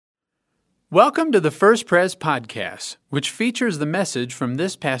Welcome to the First Pres podcast, which features the message from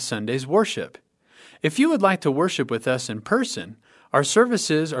this past Sunday's worship. If you would like to worship with us in person, our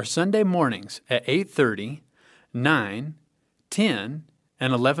services are Sunday mornings at 8:30, 9, 10,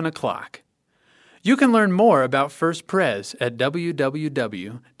 and 11 o'clock. You can learn more about First Pres at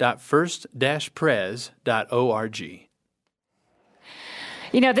www.first-pres.org.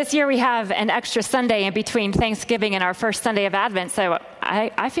 You know, this year we have an extra Sunday in between Thanksgiving and our first Sunday of Advent, so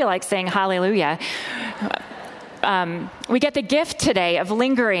I feel like saying hallelujah. We get the gift today of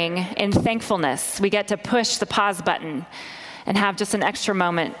lingering in thankfulness. We get to push the pause button and have just an extra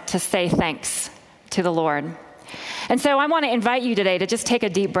moment to say thanks to the Lord. And so I want to invite you today to just take a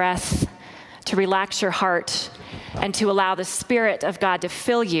deep breath, to relax your heart, and to allow the Spirit of God to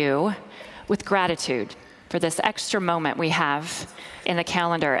fill you with gratitude for this extra moment we have in the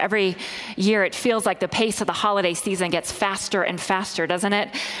calendar. Every year it feels like the pace of the holiday season gets faster and faster, doesn't it?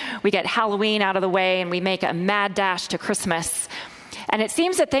 We get Halloween out of the way and we make a mad dash to Christmas. And it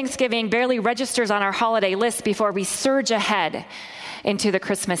seems that Thanksgiving barely registers on our holiday list before we surge ahead into the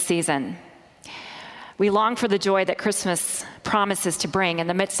Christmas season. We long for the joy that Christmas promises to bring. In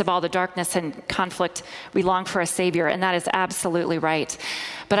the midst of all the darkness and conflict, we long for a Savior, and that is absolutely right.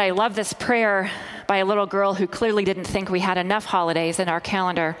 But I love this prayer by a little girl who clearly didn't think we had enough holidays in our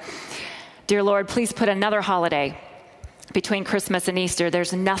calendar. Dear Lord, please put another holiday between Christmas and Easter.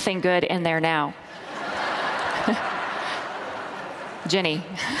 There's nothing good in there now. Ginny.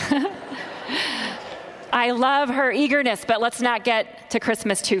 I love her eagerness, but let's not get to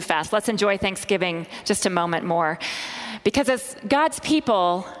Christmas too fast. Let's enjoy Thanksgiving just a moment more. Because as God's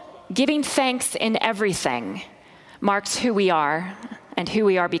people, giving thanks in everything marks who we are and who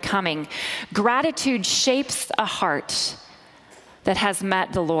we are becoming. Gratitude shapes a heart that has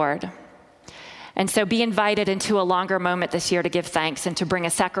met the Lord. And so be invited into a longer moment this year to give thanks and to bring a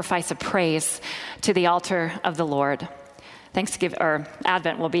sacrifice of praise to the altar of the Lord.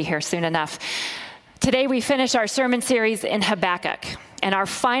 Advent will be here soon enough. Today we finish our sermon series in Habakkuk, and our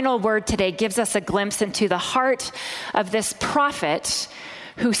final word today gives us a glimpse into the heart of this prophet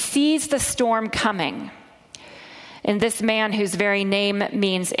who sees the storm coming. In this man whose very name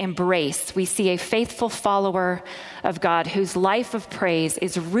means embrace, we see a faithful follower of God whose life of praise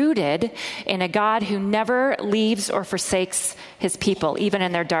is rooted in a God who never leaves or forsakes his people, even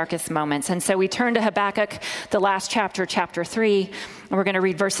in their darkest moments. And so we turn to Habakkuk, the last chapter, chapter 3, and we're going to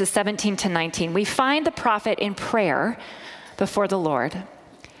read verses 17 to 19. We find the prophet in prayer before the Lord,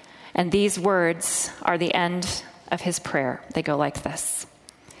 and these words are the end of his prayer. They go like this.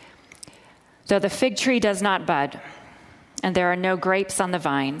 Though the fig tree does not bud, and there are no grapes on the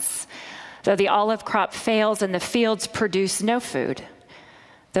vines, though the olive crop fails and the fields produce no food,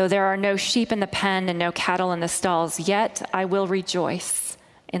 though there are no sheep in the pen and no cattle in the stalls, yet I will rejoice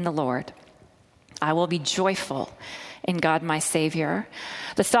in the Lord. I will be joyful in God my Savior.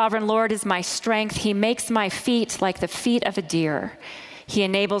 The sovereign Lord is my strength. He makes my feet like the feet of a deer. He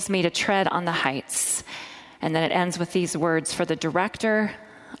enables me to tread on the heights. And then it ends with these words, for the director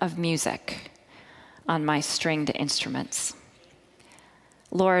of music on my stringed instruments.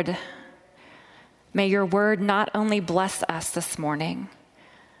 Lord, may your word not only bless us this morning,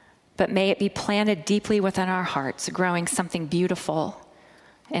 but may it be planted deeply within our hearts, growing something beautiful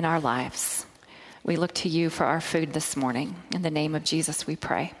in our lives. We look to you for our food this morning. In the name of Jesus, we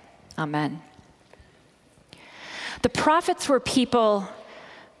pray. Amen. The prophets were people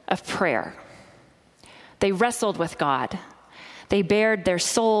of prayer. They wrestled with God. They bared their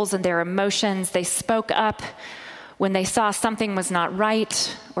souls and their emotions. They spoke up when they saw something was not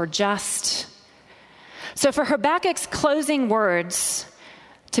right or just. So for Habakkuk's closing words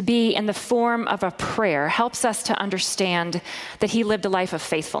to be in the form of a prayer helps us to understand that he lived a life of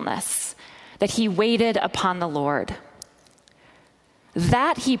faithfulness, that he waited upon the Lord.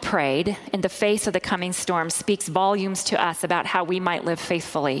 That he prayed in the face of the coming storm speaks volumes to us about how we might live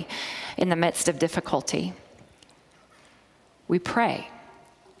faithfully in the midst of difficulty. We pray.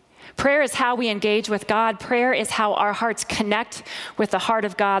 Prayer is how we engage with God. Prayer is how our hearts connect with the heart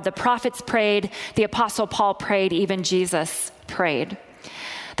of God. The prophets prayed, the Apostle Paul prayed, even Jesus prayed.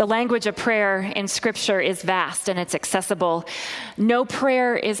 The language of prayer in Scripture is vast and it's accessible. No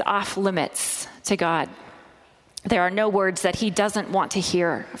prayer is off limits to God. There are no words that he doesn't want to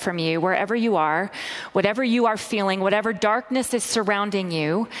hear from you. Wherever you are, whatever you are feeling, whatever darkness is surrounding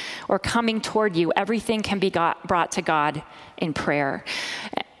you or coming toward you, everything can be brought to God in prayer.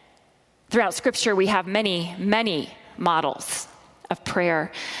 Throughout Scripture, we have many, many models of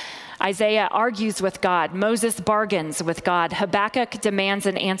prayer. Isaiah argues with God. Moses bargains with God. Habakkuk demands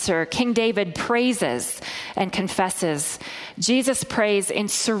an answer. King David praises and confesses. Jesus prays in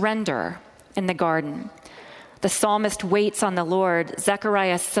surrender in the garden. The psalmist waits on the Lord.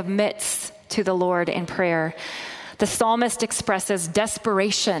 Zechariah submits to the Lord in prayer. The psalmist expresses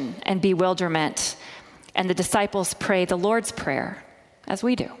desperation and bewilderment, and the disciples pray the Lord's Prayer, as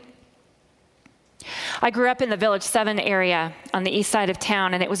we do. I grew up in the Village 7 area on the east side of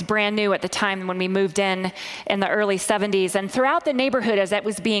town, and it was brand new at the time when we moved in the early 70s. And throughout the neighborhood, as that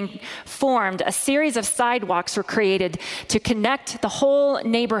was being formed, a series of sidewalks were created to connect the whole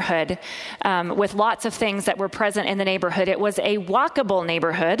neighborhood with lots of things that were present in the neighborhood. It was a walkable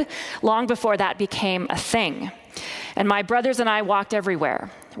neighborhood long before that became a thing. And my brothers and I walked everywhere.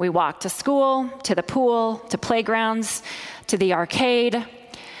 We walked to school, to the pool, to playgrounds, to the arcade,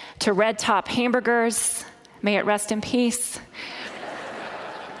 to Red Top Hamburgers, may it rest in peace,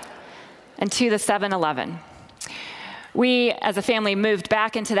 and to the 7-Eleven. We, as a family, moved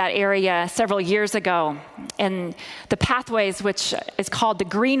back into that area several years ago, and the pathways, which is called the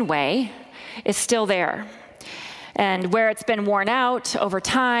Greenway, is still there. And where it's been worn out over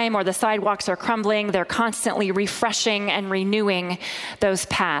time or the sidewalks are crumbling, they're constantly refreshing and renewing those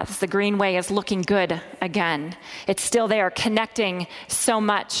paths. The Greenway is looking good again. It's still there, connecting so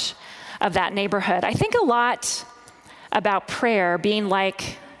much of that neighborhood. I think a lot about prayer being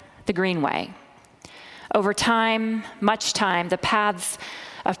like the Greenway. Over time, much time, the paths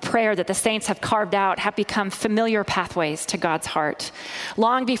of prayer that the saints have carved out have become familiar pathways to God's heart.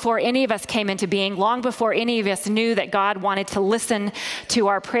 Long before any of us came into being, long before any of us knew that God wanted to listen to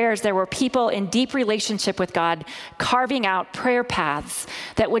our prayers, there were people in deep relationship with God carving out prayer paths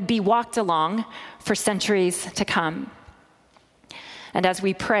that would be walked along for centuries to come. And as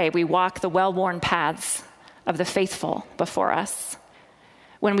we pray, we walk the well-worn paths of the faithful before us.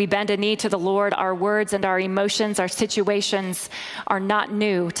 When we bend a knee to the Lord, our words and our emotions, our situations are not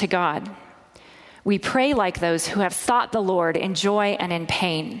new to God. We pray like those who have sought the Lord in joy and in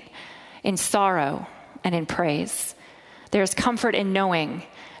pain, in sorrow and in praise. There's comfort in knowing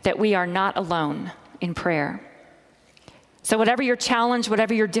that we are not alone in prayer. So whatever your challenge,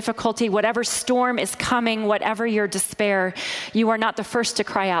 whatever your difficulty, whatever storm is coming, whatever your despair, you are not the first to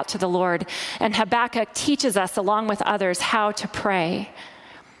cry out to the Lord. And Habakkuk teaches us, along with others, how to pray.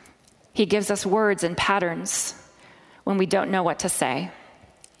 He gives us words and patterns when we don't know what to say.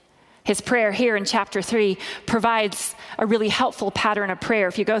 His prayer here in chapter 3 provides a really helpful pattern of prayer.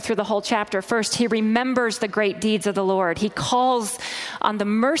 If you go through the whole chapter, first, he remembers the great deeds of the Lord. He calls on the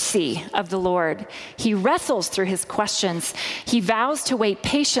mercy of the Lord. He wrestles through his questions. He vows to wait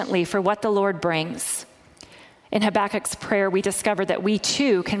patiently for what the Lord brings. In Habakkuk's prayer, we discover that we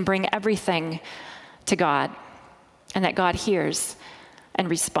too can bring everything to God, and that God hears and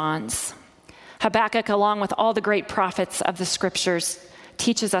responds. Habakkuk, along with all the great prophets of the scriptures,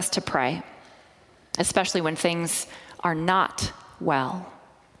 teaches us to pray, especially when things are not well.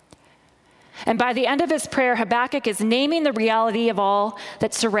 And by the end of his prayer, Habakkuk is naming the reality of all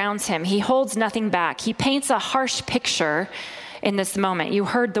that surrounds him. He holds nothing back. He paints a harsh picture in this moment. You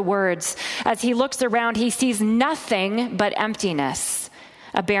heard the words. As he looks around, he sees nothing but emptiness,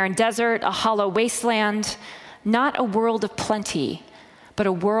 a barren desert, a hollow wasteland, not a world of plenty, but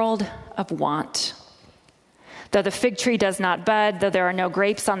a world of want. Though the fig tree does not bud, though there are no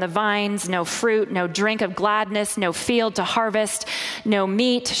grapes on the vines, no fruit, no drink of gladness, no field to harvest, no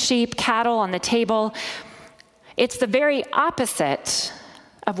meat, sheep, cattle on the table, it's the very opposite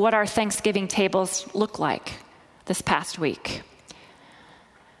of what our Thanksgiving tables look like this past week.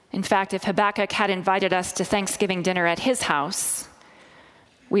 In fact, if Habakkuk had invited us to Thanksgiving dinner at his house,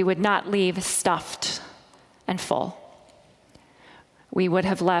 we would not leave stuffed and full. We would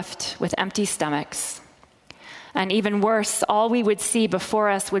have left with empty stomachs. And even worse, all we would see before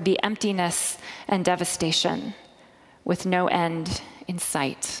us would be emptiness and devastation with no end in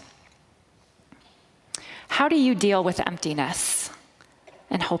sight. How do you deal with emptiness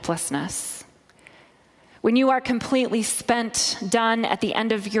and hopelessness? When you are completely spent, done, at the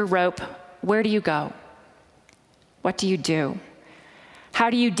end of your rope, where do you go? What do you do? How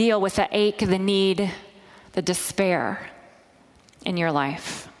do you deal with the ache, the need, the despair in your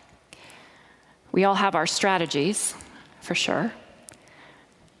life? We all have our strategies, for sure.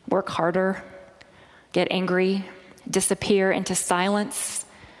 Work harder, get angry, disappear into silence,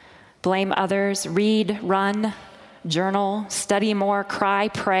 blame others, read, run, journal, study more, cry,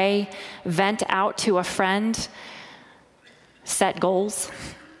 pray, vent out to a friend, set goals.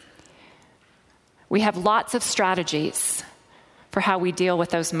 We have lots of strategies for how we deal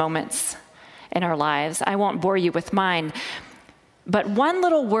with those moments in our lives. I won't bore you with mine. But one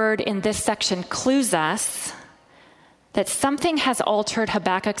little word in this section clues us that something has altered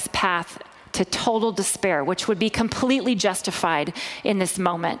Habakkuk's path to total despair, which would be completely justified in this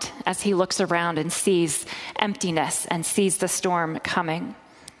moment as he looks around and sees emptiness and sees the storm coming.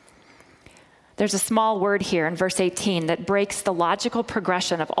 There's a small word here in verse 18 that breaks the logical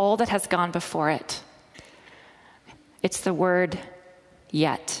progression of all that has gone before it. It's the word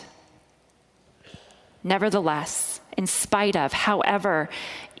yet. Nevertheless, in spite of, however,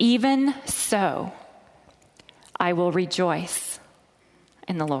 even so, I will rejoice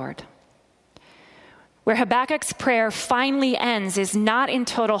in the Lord. Where Habakkuk's prayer finally ends is not in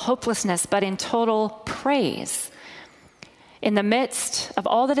total hopelessness, but in total praise. In the midst of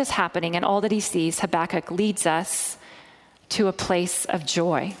all that is happening and all that he sees, Habakkuk leads us to a place of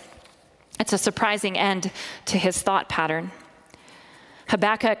joy. It's a surprising end to his thought pattern.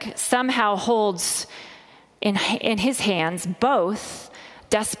 Habakkuk somehow holds in his hands both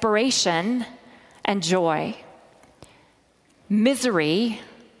desperation and joy, misery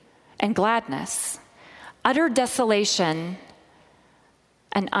and gladness, utter desolation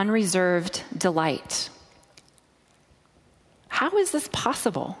and unreserved delight. How is this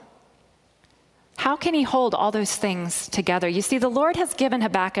possible? How can he hold all those things together? You see, the Lord has given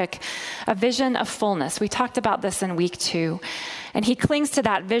Habakkuk a vision of fullness. We talked about this in week 2, and he clings to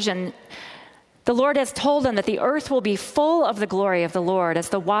that vision. The Lord has told him that the earth will be full of the glory of the Lord as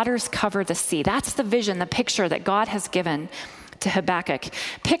the waters cover the sea. That's the vision, the picture that God has given to Habakkuk.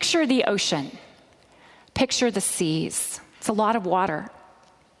 Picture the ocean. Picture the seas. It's a lot of water.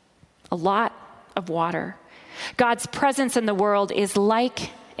 A lot of water. God's presence in the world is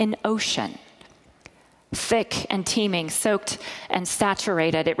like an ocean, thick and teeming, soaked and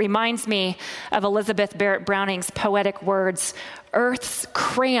saturated. It reminds me of Elizabeth Barrett Browning's poetic words, "Earth's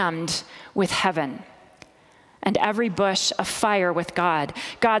crammed with heaven, and every bush afire with God."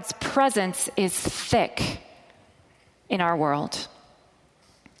 God's presence is thick in our world.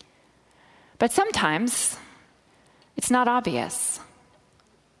 But sometimes it's not obvious.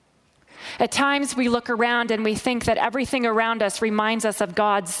 At times we look around and we think that everything around us reminds us of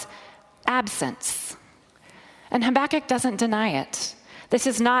God's absence. And Habakkuk doesn't deny it. This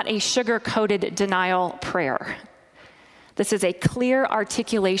is not a sugar-coated denial prayer. This is a clear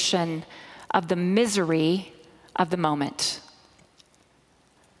articulation of the misery of the moment.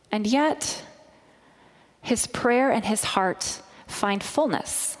 And yet, his prayer and his heart find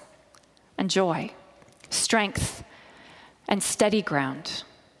fullness and joy, strength and steady ground.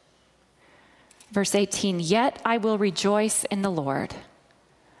 Verse 18, "Yet I will rejoice in the Lord.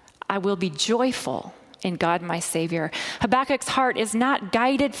 I will be joyful in God my Savior." Habakkuk's heart is not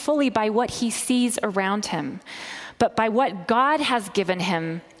guided fully by what he sees around him, but by what God has given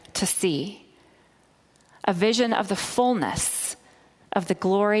him to see. A vision of the fullness of the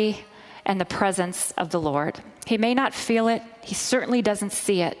glory and the presence of the Lord. He may not feel it. He certainly doesn't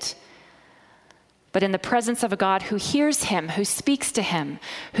see it. But in the presence of a God who hears him, who speaks to him,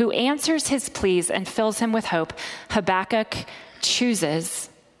 who answers his pleas and fills him with hope, Habakkuk chooses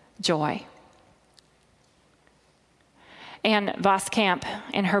joy. Anne Voskamp,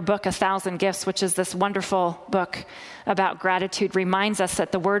 in her book, 1,000 Gifts, which is this wonderful book about gratitude, reminds us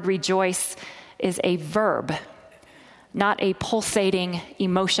that the word rejoice is a verb, not a pulsating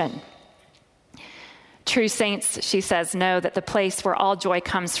emotion. True saints, she says, know that the place where all joy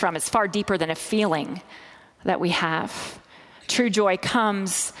comes from is far deeper than a feeling that we have. True joy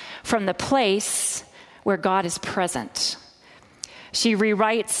comes from the place where God is present. She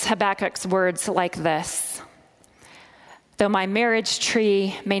rewrites Habakkuk's words like this: "Though my marriage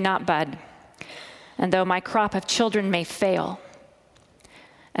tree may not bud, and though my crop of children may fail,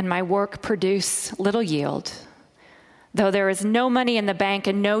 and my work produce little yield, though there is no money in the bank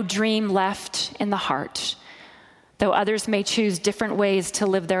and no dream left in the heart, though others may choose different ways to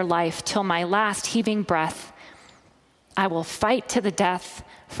live their life, till my last heaving breath, I will fight to the death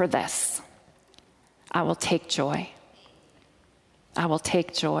for this. I will take joy. I will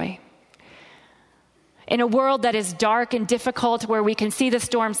take joy." In a world that is dark and difficult, where we can see the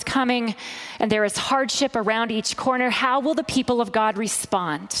storms coming and there is hardship around each corner, how will the people of God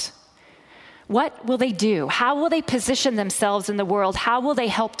respond? What will they do? How will they position themselves in the world? How will they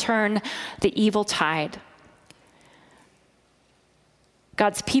help turn the evil tide?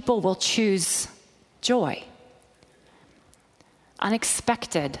 God's people will choose joy.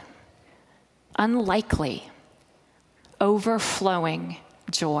 Unexpected, unlikely, overflowing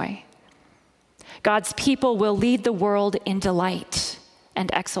joy. God's people will lead the world in delight and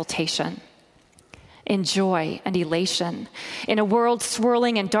exultation, in joy and elation. In a world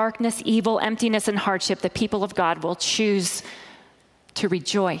swirling in darkness, evil, emptiness, and hardship, the people of God will choose to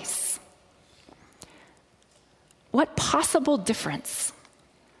rejoice. What possible difference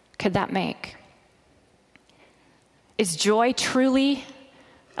could that make? Is joy truly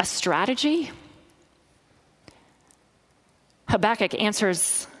a strategy? Habakkuk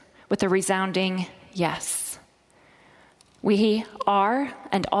answers with a resounding yes. We are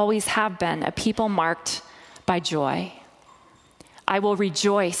and always have been a people marked by joy. I will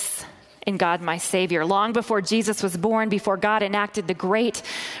rejoice in God, my Savior. Long before Jesus was born, before God enacted the great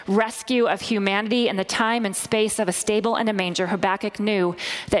rescue of humanity in the time and space of a stable and a manger, Habakkuk knew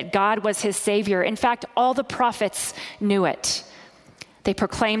that God was his Savior. In fact, all the prophets knew it. They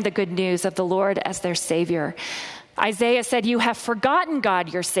proclaimed the good news of the Lord as their Savior. Isaiah said, "You have forgotten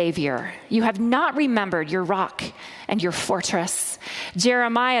God, your Savior. You have not remembered your rock and your fortress."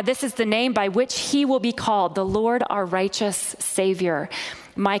 Jeremiah, "This is the name by which he will be called, the Lord our righteous Savior."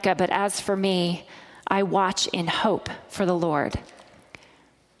 Micah, "But as for me, I watch in hope for the Lord.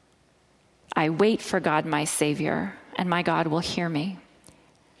 I wait for God, my Savior, and my God will hear me."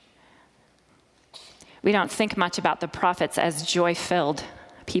 We don't think much about the prophets as joy-filled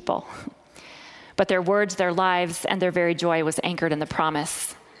people, but their words, their lives, and their very joy was anchored in the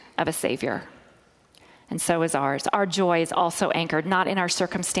promise of a Savior. And so is ours. Our joy is also anchored not in our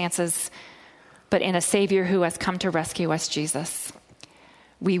circumstances, but in a Savior who has come to rescue us, Jesus.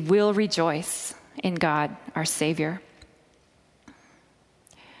 We will rejoice in God, our Savior.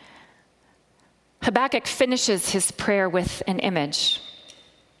 Habakkuk finishes his prayer with an image,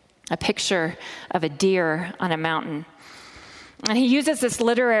 a picture of a deer on a mountain. And he uses this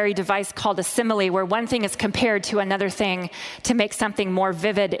literary device called a simile, where one thing is compared to another thing to make something more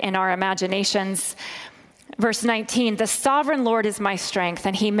vivid in our imaginations. Verse 19, "The sovereign Lord is my strength,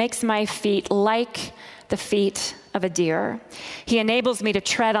 and he makes my feet like the feet of a deer. He enables me to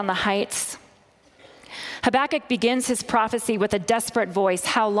tread on the heights." Habakkuk begins his prophecy with a desperate voice.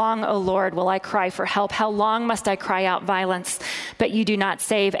 "How long, O Lord, will I cry for help? How long must I cry out violence, but you do not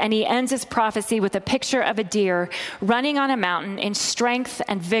save?" And he ends his prophecy with a picture of a deer running on a mountain in strength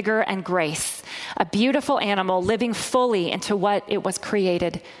and vigor and grace, a beautiful animal living fully into what it was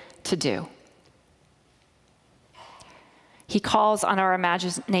created to do. He calls on our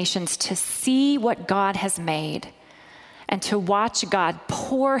imaginations to see what God has made and to watch God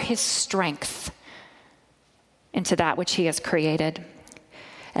pour his strength into that which he has created.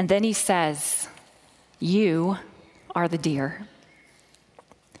 And then he says, "You are the deer.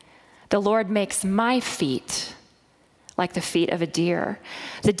 The Lord makes my feet like the feet of a deer."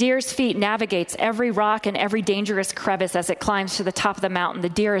 The deer's feet navigates every rock and every dangerous crevice as it climbs to the top of the mountain. The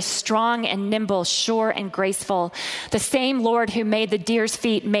deer is strong and nimble, sure and graceful. The same Lord who made the deer's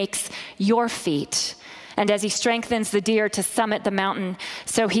feet makes your feet. And as he strengthens the deer to summit the mountain,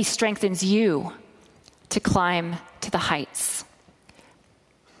 so he strengthens you to climb to the heights.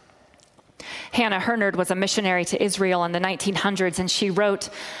 Hannah Hurnard was a missionary to Israel in the 1900s, and she wrote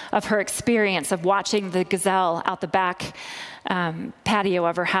of her experience of watching the gazelle out the back patio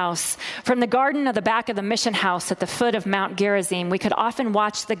of her house. "From the garden of the back of the mission house at the foot of Mount Gerizim, we could often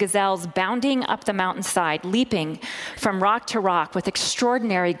watch the gazelles bounding up the mountainside, leaping from rock to rock with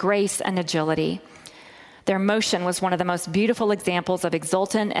extraordinary grace and agility. Their motion was one of the most beautiful examples of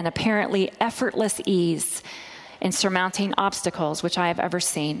exultant and apparently effortless ease in surmounting obstacles which I have ever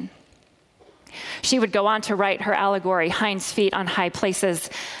seen." She would go on to write her allegory, "Hind's Feet on High Places,"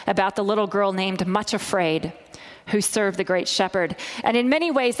 about the little girl named Much Afraid, who served the great shepherd. And in many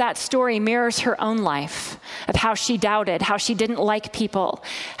ways, that story mirrors her own life of how she doubted, how she didn't like people,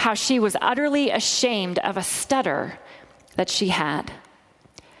 how she was utterly ashamed of a stutter that she had,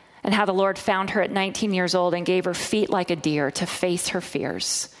 and how the Lord found her at 19 years old and gave her feet like a deer to face her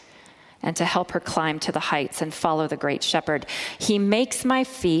fears and to help her climb to the heights and follow the great shepherd. "He makes my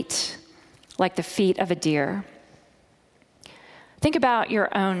feet like the feet of a deer." Think about your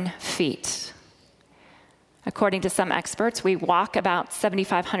own feet. According to some experts, we walk about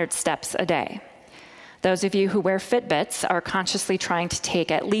 7,500 steps a day. Those of you who wear Fitbits are consciously trying to take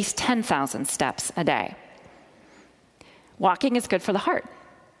at least 10,000 steps a day. Walking is good for the heart,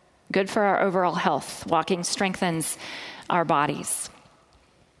 good for our overall health. Walking strengthens our bodies.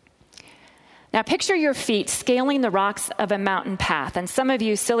 Now picture your feet scaling the rocks of a mountain path. And some of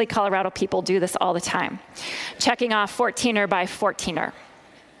you silly Colorado people do this all the time. Checking off 14er by 14er.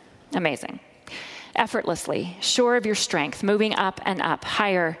 Amazing. Effortlessly, sure of your strength, moving up and up,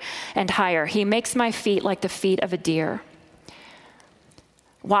 higher and higher. "He makes my feet like the feet of a deer."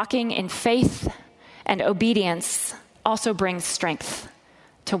 Walking in faith and obedience also brings strength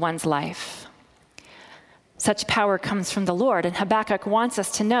to one's life. Such power comes from the Lord, and Habakkuk wants us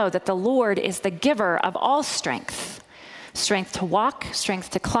to know that the Lord is the giver of all strength. Strength to walk,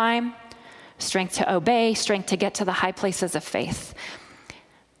 strength to climb, strength to obey, strength to get to the high places of faith.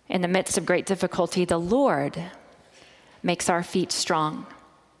 In the midst of great difficulty, the Lord makes our feet strong,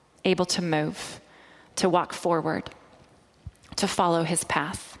 able to move, to walk forward, to follow his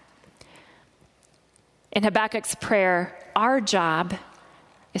path. In Habakkuk's prayer, our job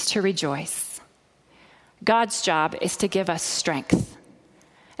is to rejoice. God's job is to give us strength.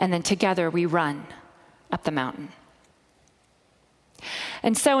 And then together we run up the mountain.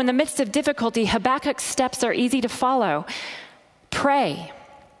 And so in the midst of difficulty, Habakkuk's steps are easy to follow. Pray,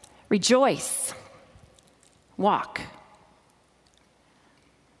 rejoice, walk.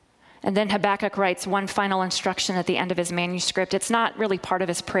 And then Habakkuk writes one final instruction at the end of his manuscript. It's not really part of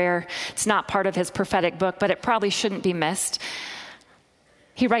his prayer. It's not part of his prophetic book, but it probably shouldn't be missed.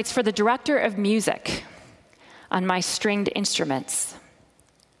 He writes, "For the director of music on my stringed instruments."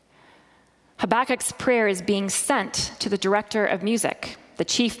 Habakkuk's prayer is being sent to the director of music, the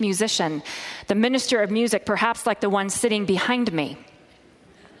chief musician, the minister of music, perhaps like the one sitting behind me.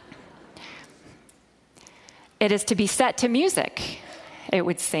 It is to be set to music, it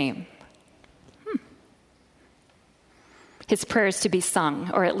would seem. His prayer is to be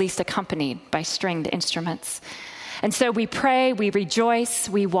sung, or at least accompanied by stringed instruments. And so we pray, we rejoice,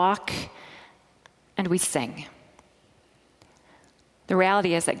 we walk, and we sing. The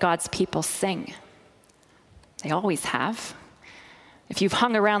reality is that God's people sing. They always have. If you've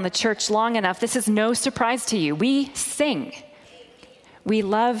hung around the church long enough, this is no surprise to you. We sing. We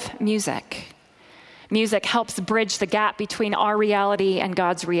love music. Music helps bridge the gap between our reality and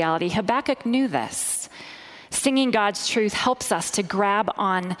God's reality. Habakkuk knew this. Singing God's truth helps us to grab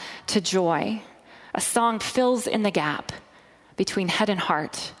on to joy. A song fills in the gap between head and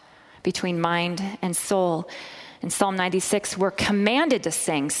heart, between mind and soul. In Psalm 96, we're commanded to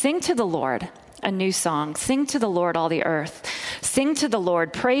sing. Sing to the Lord a new song. Sing to the Lord, all the earth. Sing to the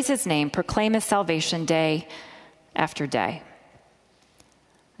Lord, praise his name, proclaim his salvation day after day.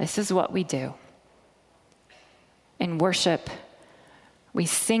 This is what we do. In worship, we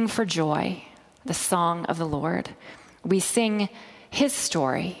sing for joy, the song of the Lord. We sing his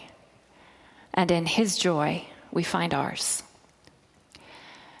story, and in his joy, we find ours.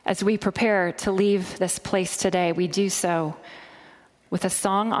 As we prepare to leave this place today, we do so with a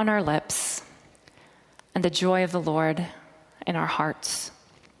song on our lips and the joy of the Lord in our hearts.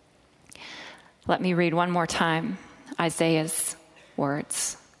 Let me read one more time Isaiah's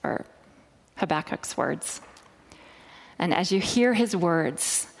words, or Habakkuk's words. And as you hear his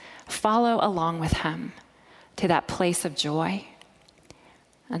words, follow along with him to that place of joy,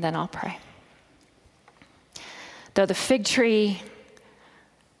 and then I'll pray. Though the fig tree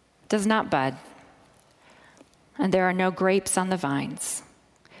does not bud, and there are no grapes on the vines,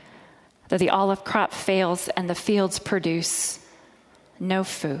 though the olive crop fails and the fields produce no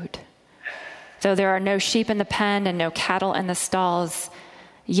food, though there are no sheep in the pen and no cattle in the stalls,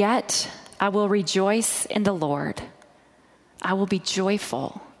 yet I will rejoice in the Lord. I will be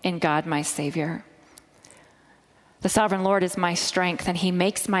joyful in God, my Savior. The sovereign Lord is my strength, and he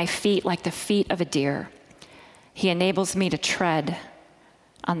makes my feet like the feet of a deer. He enables me to tread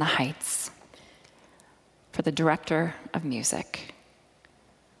on the heights. For the director of music.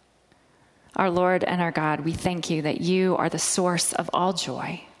 Our Lord and our God, we thank you that you are the source of all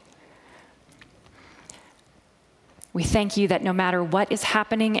joy. We thank you that no matter what is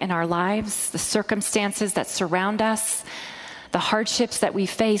happening in our lives, the circumstances that surround us, the hardships that we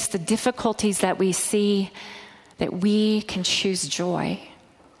face, the difficulties that we see, that we can choose joy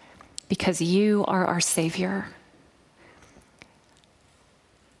because you are our Savior.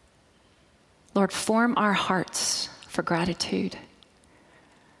 Lord, form our hearts for gratitude.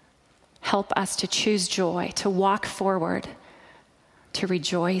 Help us to choose joy, to walk forward, to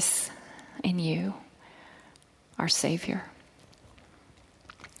rejoice in you, our Savior.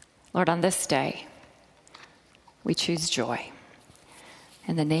 Lord, on this day, we choose joy.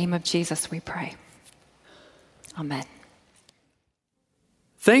 In the name of Jesus, we pray. Amen.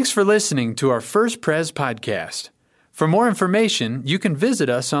 Thanks for listening to our First Pres podcast. For more information, you can visit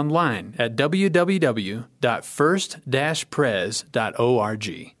us online at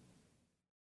www.first-pres.org.